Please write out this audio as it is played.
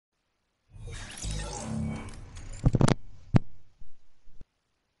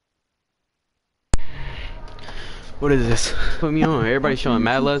What is this? Put me on. Everybody's showing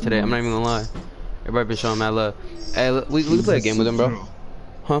mad love today. I'm not even gonna lie. Everybody been showing mad love. Hey, we can play a game with him, bro.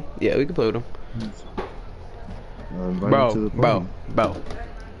 Huh? Yeah, we can play with him. Bro.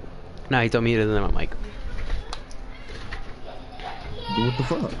 Nah, he told me he doesn't have my mic. What the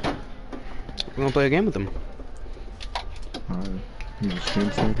fuck? We're gonna play a game with him. Alright.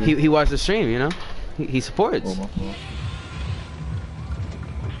 He watched the stream, you know? He supports. Oh, my fault.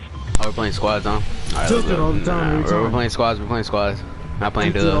 Oh, we're playing squads, huh? Alright, let's go. All the time, We're playing squads, Not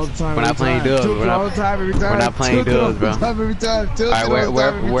playing duos. We're not playing duos. We're not playing duos, bro. Alright,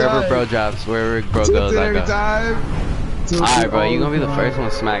 wherever bro drops, wherever bro goes, I go. Alright, bro, you gonna be the first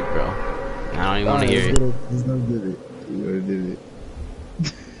one smacked, bro. I don't even wanna hear it. Let's go do it. We're gonna do it.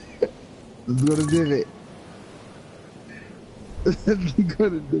 Let's go to Divot. Let's go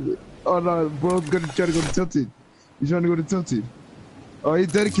to Divot. Oh no, bro's gonna try to go to Tilted. He's trying to go to Tilted. Oh,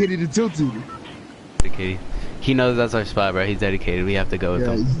 he's dedicated to Tilted. Dedicated. He knows that's our spot, bro. He's dedicated. We have to go with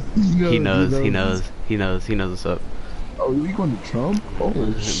him. He knows what's up. Oh, you going to Trump? Oh,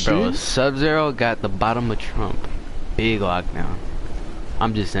 shit. Bro, SubZero got the bottom of Trump. Big lockdown.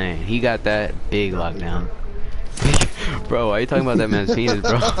 I'm just saying, he got that big lockdown. Bro, why are you talking about that man's penis,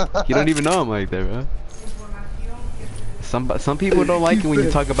 bro? You don't even know him like that, bro. Some people don't like it when you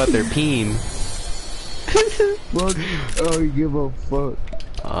talk about their peen. Fuck. Oh, you give a fuck.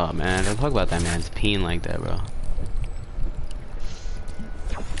 Oh man, don't talk about that man's peen like that, bro.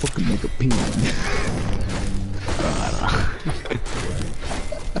 Fucking make a peen. Bro, I don't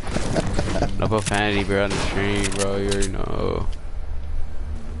know. No profanity, bro, on the stream, bro. You already know.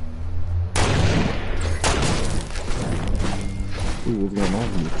 Ooh, what's going on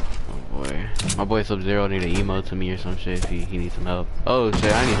here? Oh boy, my boy SubZero need an emote to me or some shit if he needs some help. Oh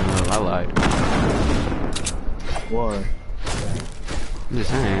shit, I need some help. I lied. Why? I'm just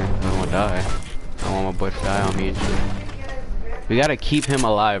saying, I don't want to die. I don't want my boy to die on me and shit. We gotta keep him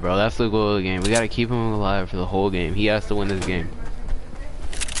alive, bro. That's the goal of the game. We gotta keep him alive for the whole game. He has to win this game.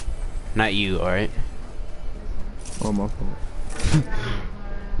 Not you, alright? Oh, my fault.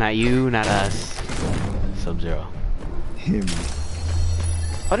 Not you, not us. SubZero. Him.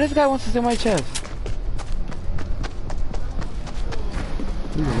 Oh, this guy wants to steal my chest.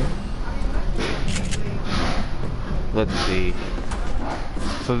 Let's see.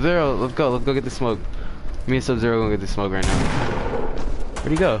 SubZero, let's go get the smoke. Me and SubZero gonna get the smoke right now.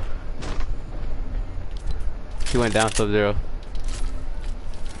 Where'd he go? He went down, SubZero.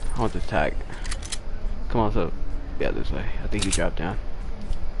 I want this tag. Come on, Sub. Yeah, this way. I think he dropped down.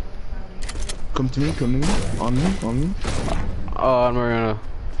 Come to me, On me. Oh, I'm gonna.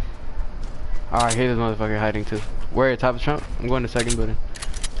 Oh, I hear this motherfucker hiding too. Where, top of Trump? I'm going to second building.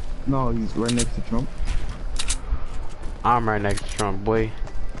 No, he's right next to Trump. I'm right next to Trump, boy.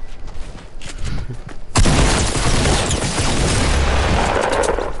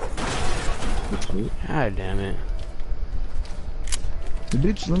 God damn it.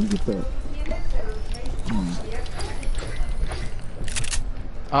 Bitch, let me get that.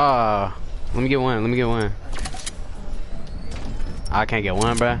 Ah, let me get one. I can't get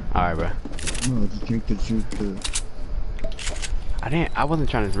one, bruh. Alright, bruh. No, just drink the juice. I wasn't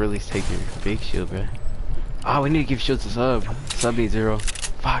trying to really take your big shield, bruh. Oh, we need to give shields to Sub. Sub needs 0.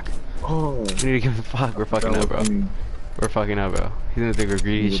 Fuck. Oh. We need to give him fuck. We're fucking up, bro. We're fucking up, bro. He's gonna think we're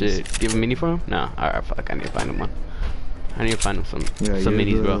greedy shit. Give him mini for him? No. Alright, fuck. I need to find him one. I need to find him some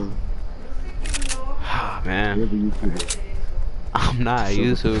minis, bro. Ah, man. I'm not a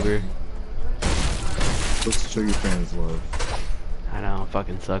YouTuber. Let's show your fans love. I know, I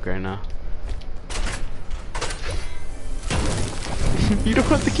fucking suck right now. You don't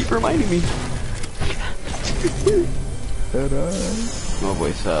have to keep reminding me. My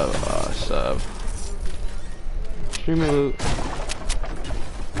boy Sub. Oh, Sub. Stream it, loot.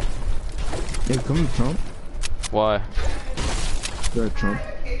 Hey, come to Trump. Why? Trump.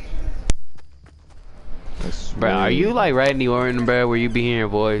 Bro, are you like Randy Orton, bro, where you be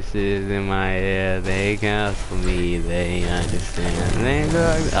hearing voices in my head? They counsel me, they understand.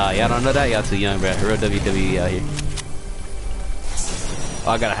 Oh, y'all don't know that? Y'all too young, bro. Real WWE out here.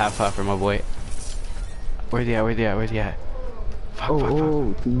 Oh, I got a half five for my boy. Where's he at? Fuck, fuck.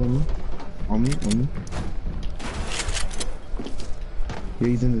 On me. Yeah,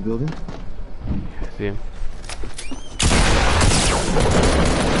 he's in the building. I see him.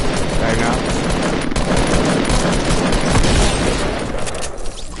 Right now.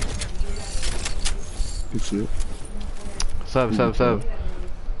 Good shit. Sub.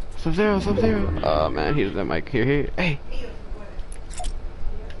 SubZero. Oh man, he doesn't mic. Here. Hey.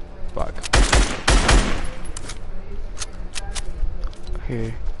 Fuck.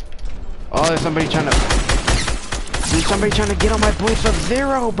 Here. Oh, there's somebody trying to. There's somebody trying to get on my boy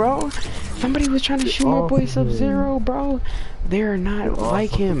SubZero, bro. Somebody was trying to shoot my boy SubZero, bro. They are not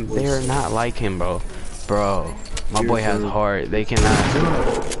like him. They are not like him, bro. Bro, my boy has heart. They cannot.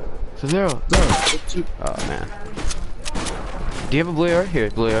 SubZero. Oh man. Do you have a blue AR?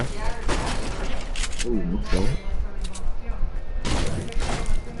 Here, blue AR.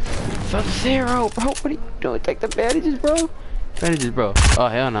 SubZero, bro. What are you doing? Take the bandages, bro. Bandages, bro. Oh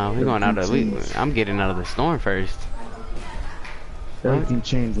hell no. We're going out of the. I'm getting out of the storm first. Everything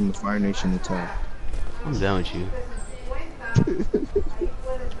changed when the Fire Nation attacked. I'm done with you.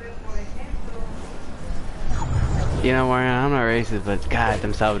 You know, Marion, I'm not racist, but God,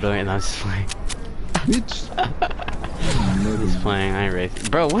 them Salvadorians, I'm just playing. Bitch. I'm just playing, I ain't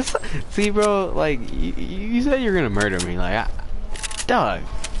racist. Bro, what's up? See, bro, like, you said you're gonna murder me. Like, dog.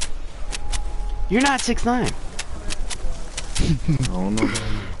 You're not 6'9". I don't know.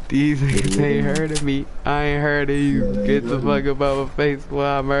 These niggas ain't heard of me. I ain't heard of you. Get the fuck up out my face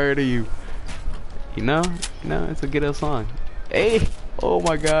while I murder you. You know? You know, it's a good old song. Hey! Oh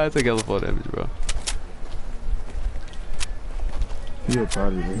my god, it's a yellow full damage, bro. You're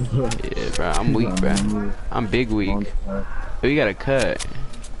proud of me, bro. Yeah, bro, I'm weak, bro. I'm big weak. Oh, you got a cut.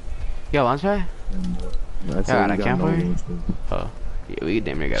 You got a launch pad? Yeah, got a campfire? Oh. Yeah, we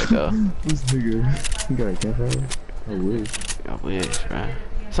damn near gotta go. This nigga. You got a campfire? I wish. I wish, bro.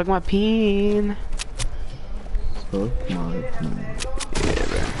 Suck my peen. Suck my peen. Yeah,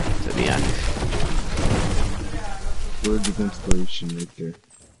 bro. To be honest. Words of inspiration right there.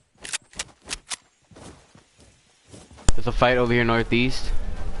 There's a fight over here northeast.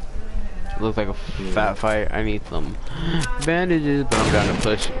 It looks like a fat fight. I need some bandages, but I'm down to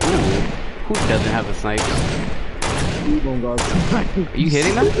push. Ooh, who doesn't have a sniper? Are you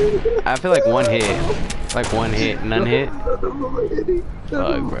hitting them? I feel like one hit. Like one hit, none hit.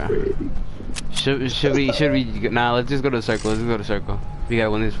 Fuck, bro. Should we? Nah, let's just go to the circle. Let's just go to the circle. We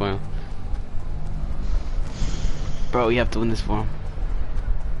gotta win this for him. Bro, we have to win this for him.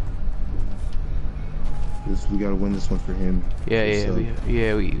 We gotta win this one for him. Yeah,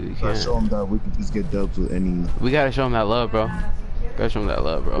 we can. Gotta show him that we can just get dubs with any. We gotta show him that love, bro. Gotta show him that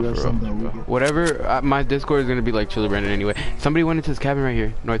love, bro. For real, bro. Whatever. My Discord is gonna be like Chiller Brandon anyway. Somebody went into this cabin right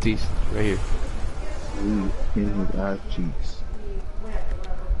here, northeast, right here. In his ass cheeks.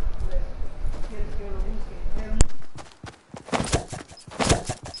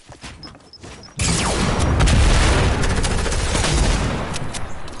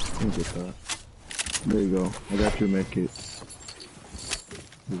 Get that. There you go. I got your med kit.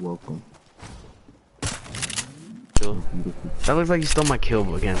 You're welcome. That looks like you stole my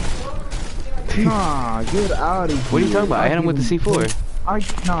kill again. Nah, get out of here. What are you talking about? I hit him with the C4. I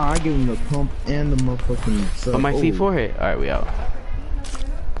gave him the pump and the motherfucking sub. But my C4 hit. Alright, we out.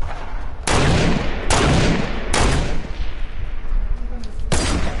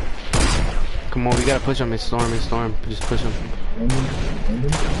 Come on, we gotta push him. It's storm, it's storm. Just push him.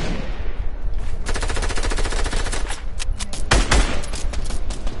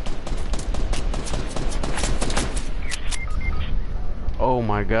 Oh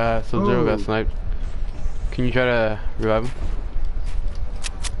my god, SubZero got sniped. Can you try to revive him?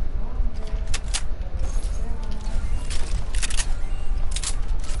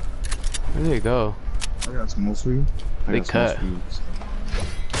 Where did they go? I got smokes for you. They cut.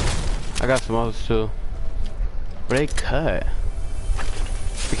 I got smokes too. But they cut.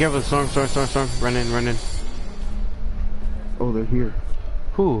 Be careful, storm. Run in. Oh, they're here.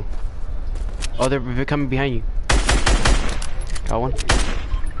 Who? Oh, they're coming behind you. Got one.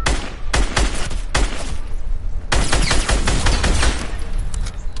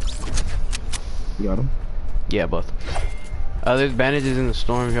 You got him? Yeah, both. There's bandages in the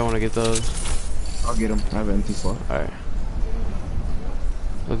storm if y'all want to get those. I'll get them. I have an empty slot. Alright.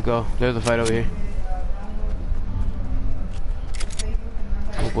 Let's go. There's a fight over here.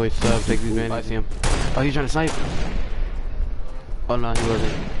 Oh boy, sub, take these bandages. I see him. Oh, he's trying to snipe. Oh no, he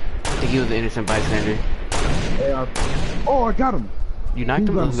wasn't. I think he was an innocent bystander. Hey, oh, I got him. You knocked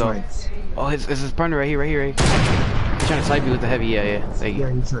him? Let's go. Oh, it's his partner right here. He's trying to snipe you with the heavy. Yeah. Thank you.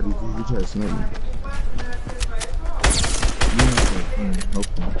 Yeah, he tried to snipe me.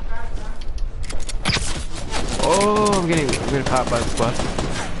 Oh, I'm getting caught by the squad.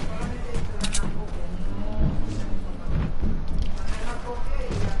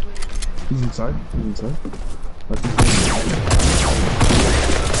 He's inside.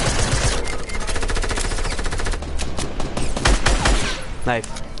 Nice.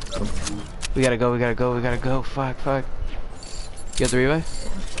 We gotta go. Fuck. You got the revive?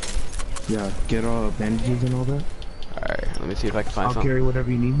 Yeah, get all bandages and all that. Alright, let me see if I can find I'll something. carry whatever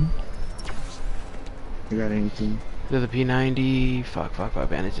you need. I got anything. There's a P90. Fuck,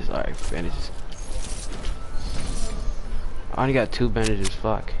 bandages. Alright, bandages. I only got 2 bandages,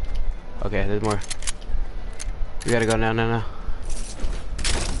 fuck. Okay, there's more. We gotta go now.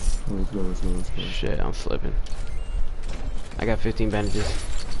 Let's go. Shit, I'm slipping. I got 15 bandages.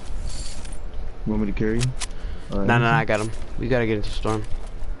 You want me to carry you? No, I got them. We gotta get into the storm.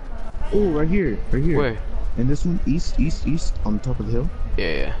 Oh, right here. Where? And this one, east, on top of the hill.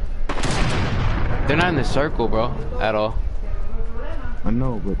 Yeah. They're not in the circle, bro, at all. I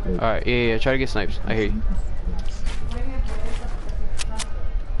know, but... Alright, yeah, try to get snipes. I hear you.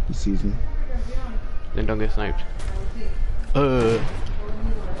 He sees me. Then don't get sniped.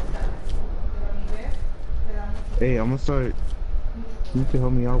 Hey, I'm gonna start... You can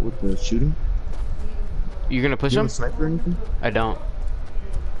help me out with the shooting? You gonna push you him? have a sniper or anything? I don't.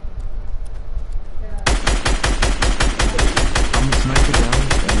 I'm a sniper down.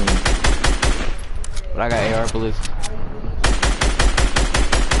 But I got AR bullets.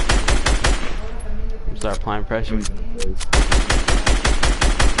 Start applying pressure.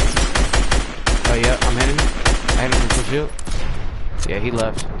 Oh yeah, I hit him from full shield. Yeah, he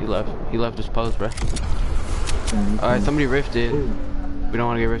left. He left his post, bro. Alright, somebody rifted. We don't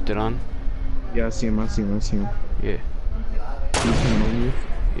want to get rifted on. Yeah, I see him. Yeah.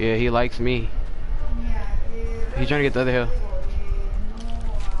 Yeah, he likes me. He's trying to get the other hill.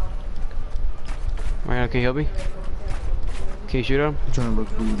 Mariano, can you help me? Can you shoot him? I'm trying to look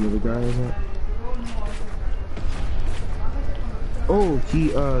for the other guys at. Oh, he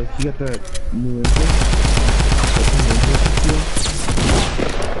got that new info.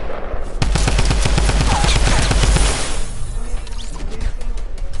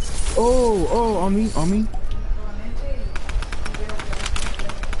 Oh, on me.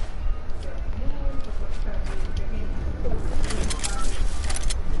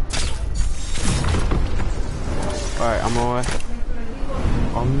 Alright, I'm on my way.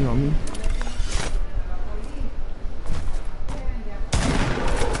 On me.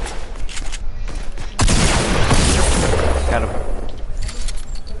 Got him.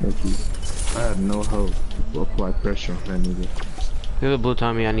 Thank you. I had no hope to apply pressure if I needed. Here's a blue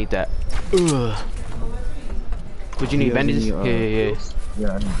Tommy, I need that. Ugh. Would you need bandages? Yeah.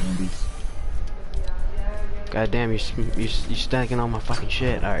 Yeah, I need bandages. God damn, you're stacking all my fucking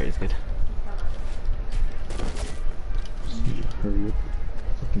shit. Alright, it's good. Hurry up.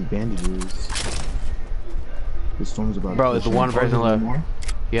 Fucking bandages. The storm's about Bro, it's the one person left.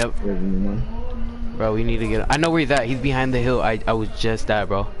 Yep. More. Bro, we need to get him. I know where he's at. He's behind the hill. I was just at,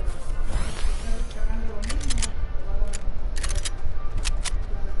 bro.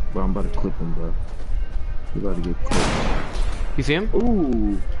 Bro, I'm about to clip him, bro. You about to get clipped. You see him?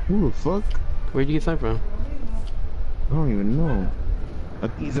 Ooh, who the fuck? Where'd you get sniped from? I don't even know. I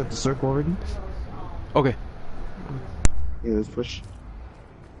think he's at the circle already. Okay. Yeah, let's push.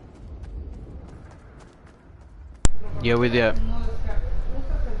 Yeah, where's he at?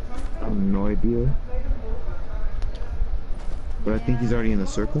 I have no idea. But I think he's already in the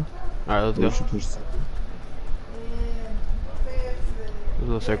circle. Alright, let's go. We should push the circle. Let's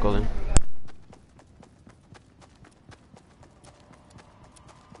go circle then.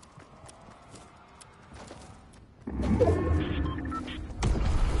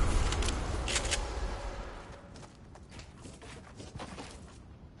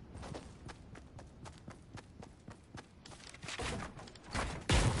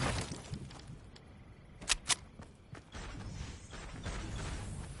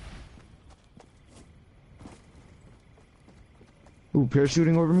 Ooh,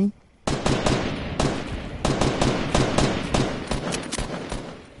 parachuting over me?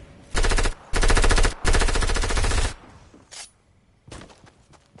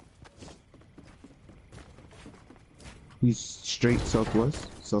 He's straight southwest.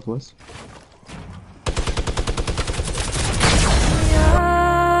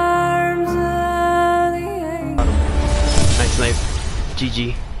 Nice snipe.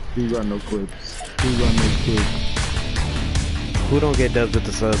 GG. He got no clips. Who don't get dubs with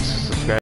the subs? Subscribe.